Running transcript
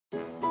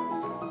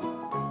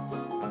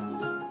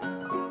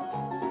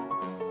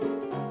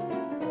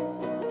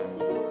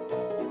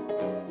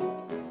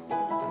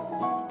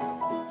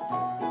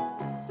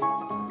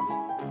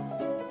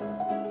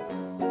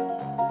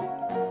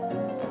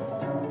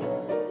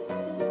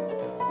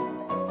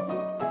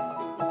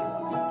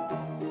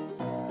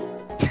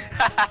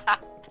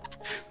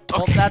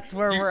Well, that's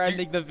where we're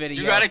ending the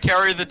video. You gotta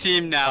carry the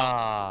team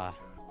now.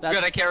 You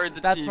gotta carry the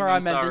team. That's where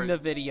I'm sorry. ending the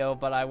video,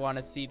 but I want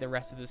to see the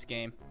rest of this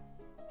game.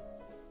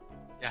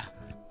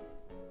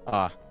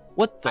 Yeah.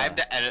 What the? I have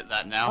to edit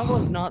that now. That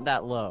was not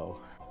that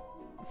low.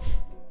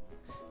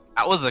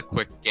 That was a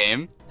quick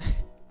game.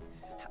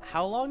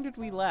 How long did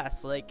we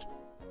last? Like,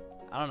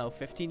 I don't know,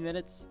 15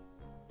 minutes?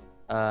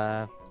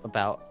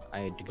 About,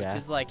 I'd guess.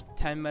 Which is like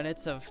 10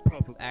 minutes of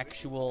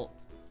actual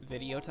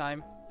video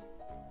time.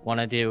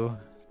 Wanna do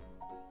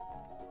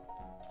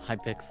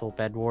Hypixel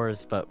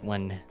Bedwars, but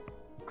when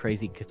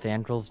Crazy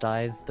Cathedrals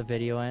dies, the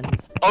video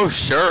ends? Oh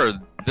sure,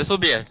 this will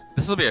be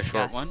a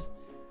short one.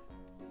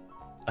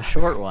 A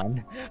short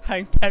one?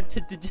 I'm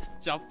tempted to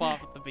just jump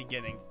off at the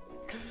beginning.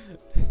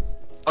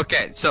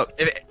 Okay, so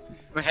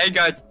hey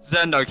guys,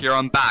 Zendog here.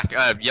 I'm back.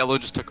 Yellow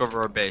just took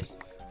over our base.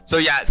 So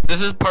yeah,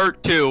 this is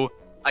part 2,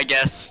 I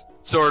guess,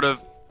 sort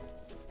of.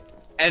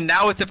 And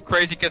now it's if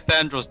Crazy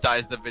Cathedrals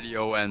dies, the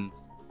video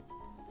ends.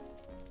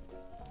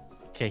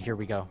 Okay, here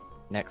we go.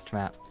 Next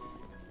map.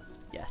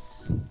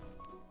 Yes.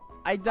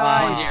 I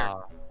died.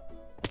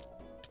 Here.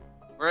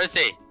 Where is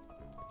he?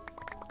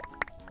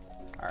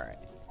 Alright.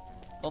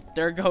 Well,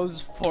 there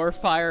goes 4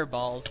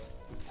 fireballs.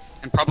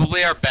 And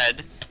probably our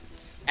bed.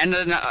 And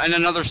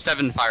another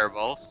 7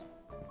 fireballs.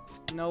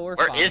 No, we're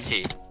Where fine. is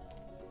he?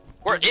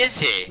 Where is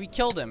he? We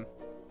killed him.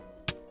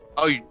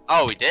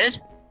 Oh, we did?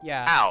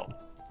 Yeah. How?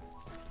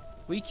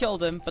 We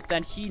killed him, but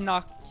then he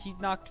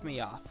knocked me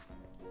off.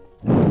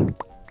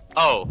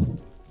 Oh.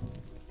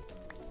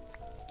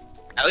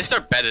 At least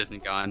our bed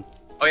isn't gone.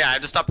 Oh yeah, I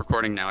have to stop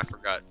recording now, I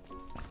forgot.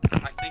 I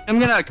think I'm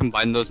gonna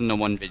combine those into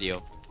one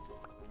video.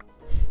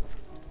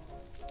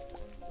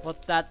 Well,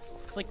 that's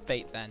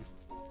clickbait then.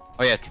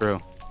 Oh yeah, true.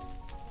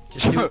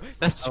 Just do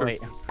That's Oh, true. wait.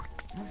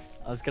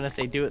 I was gonna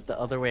say do it the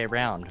other way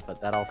around,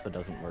 but that also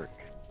doesn't work.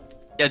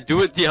 Yeah,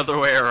 do it the other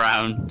way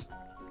around.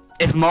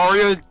 If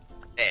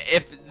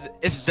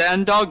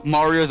Zandog,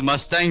 Mario's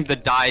Mustang, the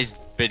dies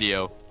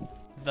video.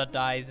 The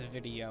dies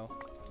video.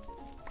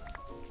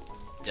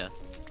 Yeah.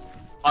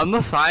 On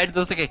the side,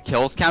 there's like a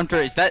kills counter.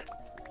 Is that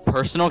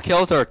personal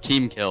kills or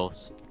team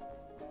kills?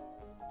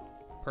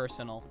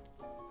 Personal.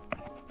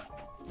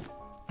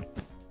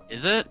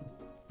 Is it?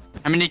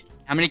 How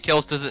many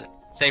kills does it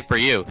say for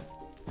you?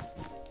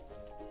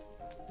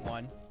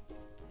 1.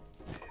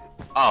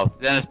 Oh,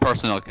 then it's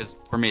personal, because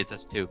for me it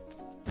says 2.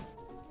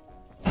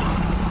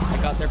 I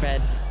got their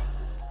bed.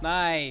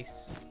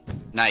 Nice.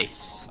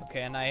 Nice.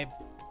 Okay, and I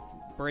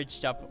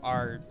patched up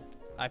our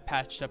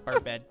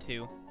bed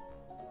too.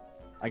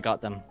 I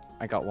got them.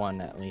 I got one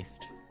at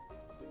least.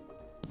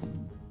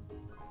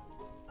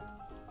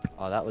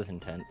 Oh, that was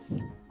intense.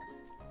 Just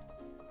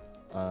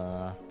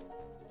the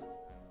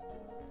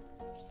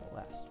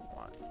last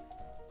one.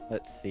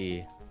 Let's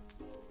see.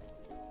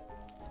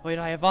 Wait,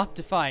 I have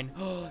Optifine.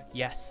 Oh,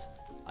 yes.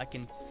 I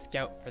can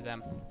scout for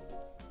them.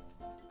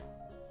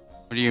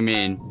 What do you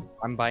mean?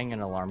 I'm buying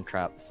an alarm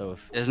trap, so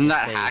if Isn't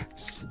that they-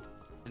 hacks?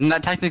 Isn't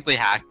that technically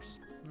hacks?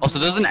 Also,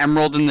 there's an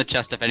emerald in the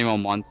chest if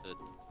anyone wants it.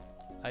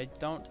 I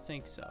don't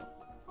think so.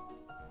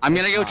 I'm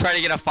gonna go not- try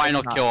to get a final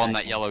it's not kill on that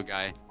hacking. yellow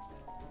guy.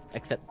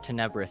 Except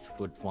Tenebris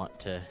would want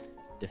to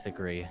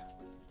disagree.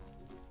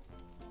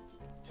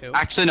 Who?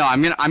 Actually, no.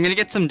 I'm gonna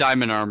get some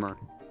diamond armor.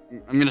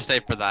 I'm gonna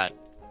save for that.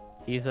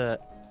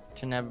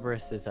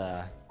 Tenebris is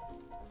a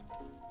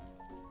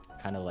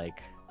kind of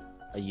like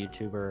a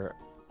YouTuber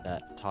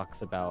that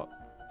talks about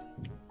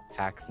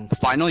hacks and The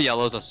stuff. final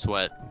yellow's a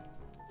sweat.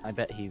 I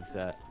bet he's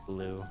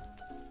blue.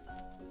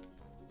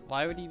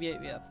 Why would he be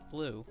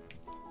blue?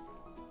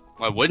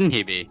 Why wouldn't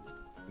he be?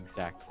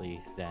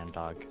 Exactly,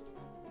 Zandog.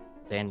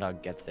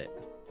 Zandog gets it.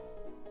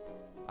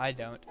 I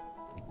don't.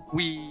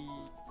 We.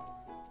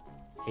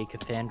 Hey,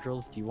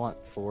 Cathedrals, do you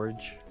want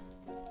Forge?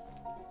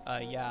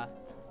 Yeah.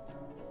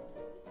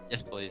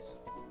 Yes, please.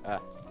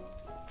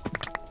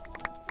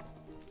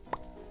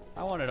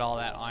 I wanted all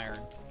that iron.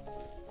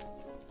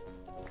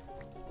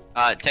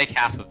 Take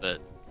half of it.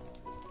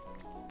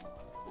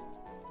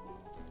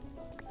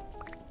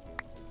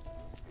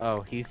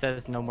 Oh, he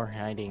says no more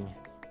hiding.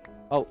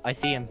 Oh, I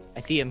see him. I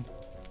see him.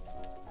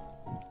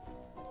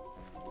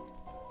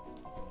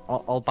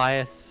 I'll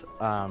buy us,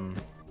 oh,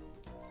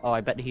 I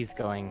bet he's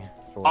going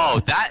for... Oh,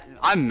 that.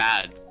 I'm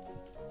mad.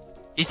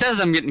 He says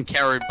I'm getting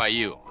carried by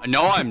you.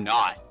 No, I'm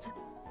not.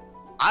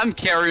 I'm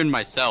carrying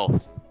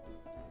myself.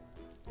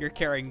 You're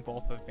carrying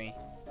both of me.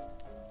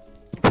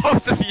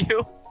 Both of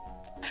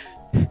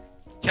you.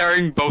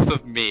 Carrying both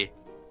of me.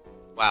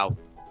 Wow.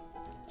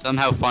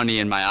 Somehow funny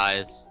in my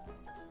eyes.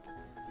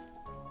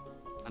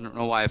 I don't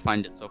know why I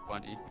find it so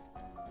funny.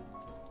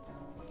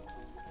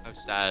 How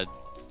sad.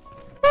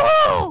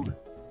 Woo!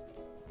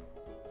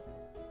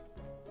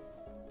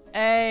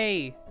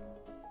 Hey!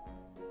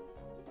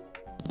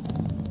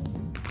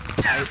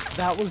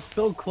 That was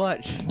so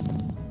clutch.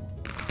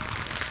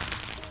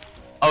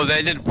 Oh,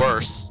 they did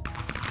worse.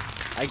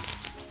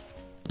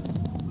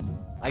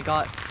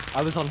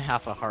 I was on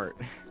half a heart.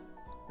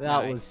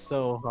 That was Nice.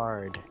 so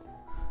hard.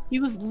 He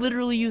was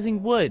literally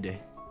using wood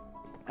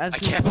as I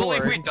his can't believe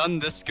sword. we've done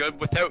this good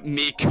without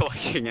me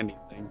collecting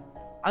anything.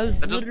 I was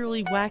That just-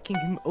 literally whacking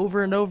him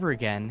over and over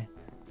again.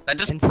 That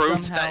just And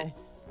proves somehow... that.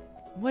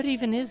 What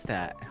even is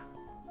that?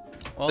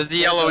 Well, There's the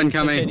there yellow goes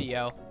incoming.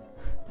 video.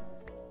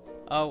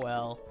 Oh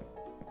well.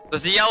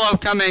 There's a yellow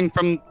coming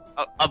from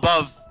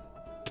above.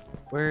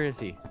 Where is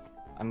he?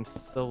 I'm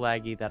so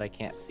laggy that I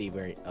can't see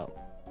where he... Oh,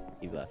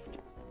 he left.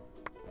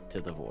 To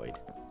the void.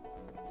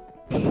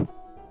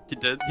 He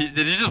did?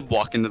 Did he just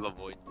walk into the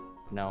void?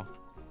 No.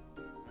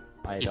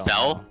 I He don't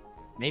fell? know.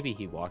 Maybe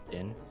he walked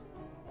in.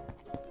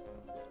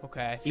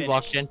 Okay, I He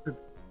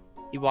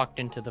walked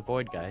into the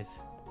void, guys.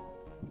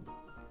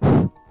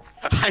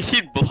 I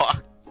need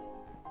blocks.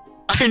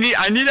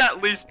 I need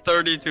at least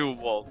 32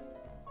 wool.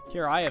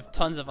 Here, I have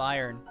tons of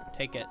iron.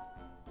 Take it.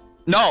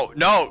 No,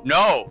 no,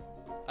 no.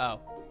 Oh.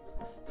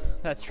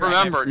 That's right.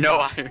 Remember, no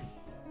iron.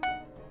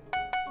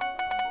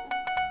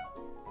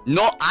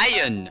 No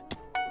iron.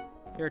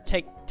 Here,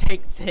 take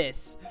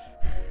this.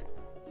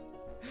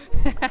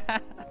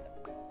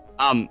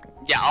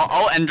 Yeah,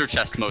 I'll ender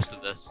chest most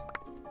of this.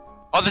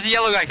 Oh, there's a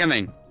yellow guy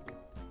coming.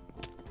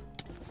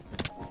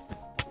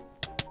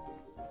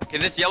 Okay,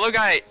 this yellow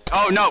guy.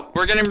 Oh no,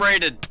 we're getting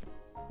raided.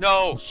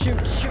 No. Shoot,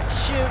 shoot,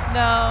 shoot,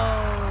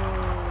 no!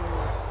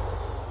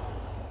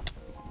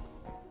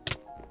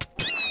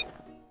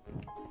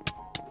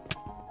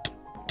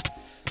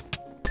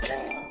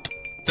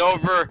 It's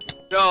over.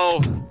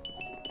 No.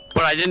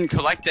 But I didn't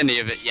collect any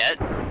of it yet.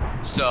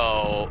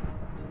 So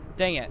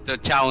Dang it. the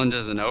challenge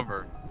isn't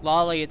over.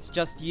 Lolly, it's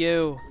just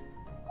you.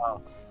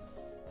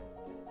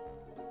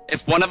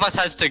 If one of us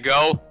has to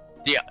go,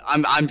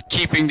 I'm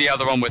keeping the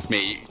other one with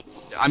me.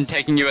 I'm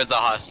taking you as a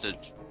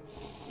hostage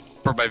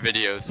for my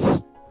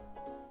videos.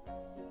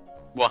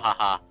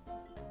 Wahaha.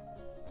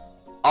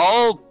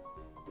 I'll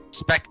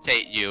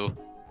spectate you.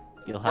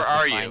 Where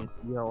are you?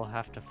 You'll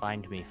have to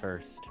find me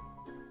first.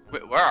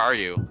 Wait, where are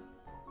you?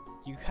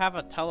 You have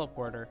a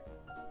teleporter.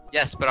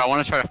 Yes, but I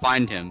want to try to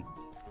find him.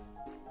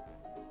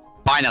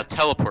 Fine, I'll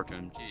teleport to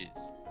him.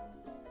 Jeez.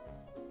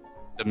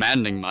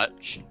 Demanding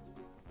much.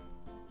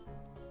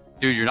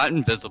 Dude, you're not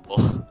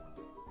invisible.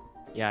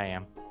 Yeah, I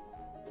am.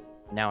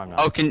 Now I'm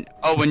not.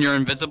 Oh, when you're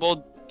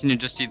invisible, can you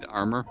just see the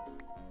armor?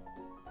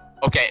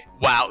 Okay,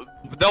 wow.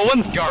 No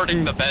one's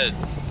guarding the bed.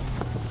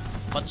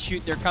 Let's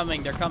shoot, they're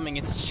coming, they're coming.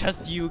 It's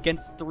just you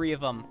against 3 of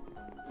them.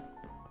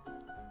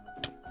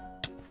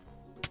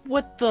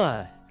 What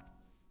the?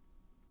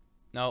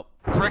 Nope.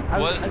 Frick I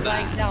was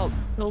lagged that? out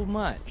so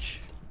much.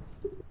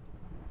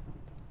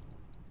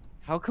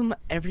 How come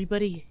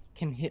everybody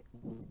can hit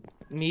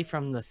me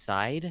from the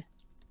side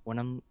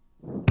when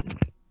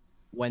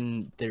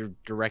they're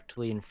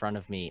directly in front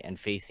of me and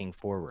facing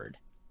forward?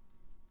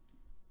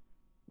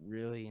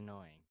 Really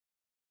annoying.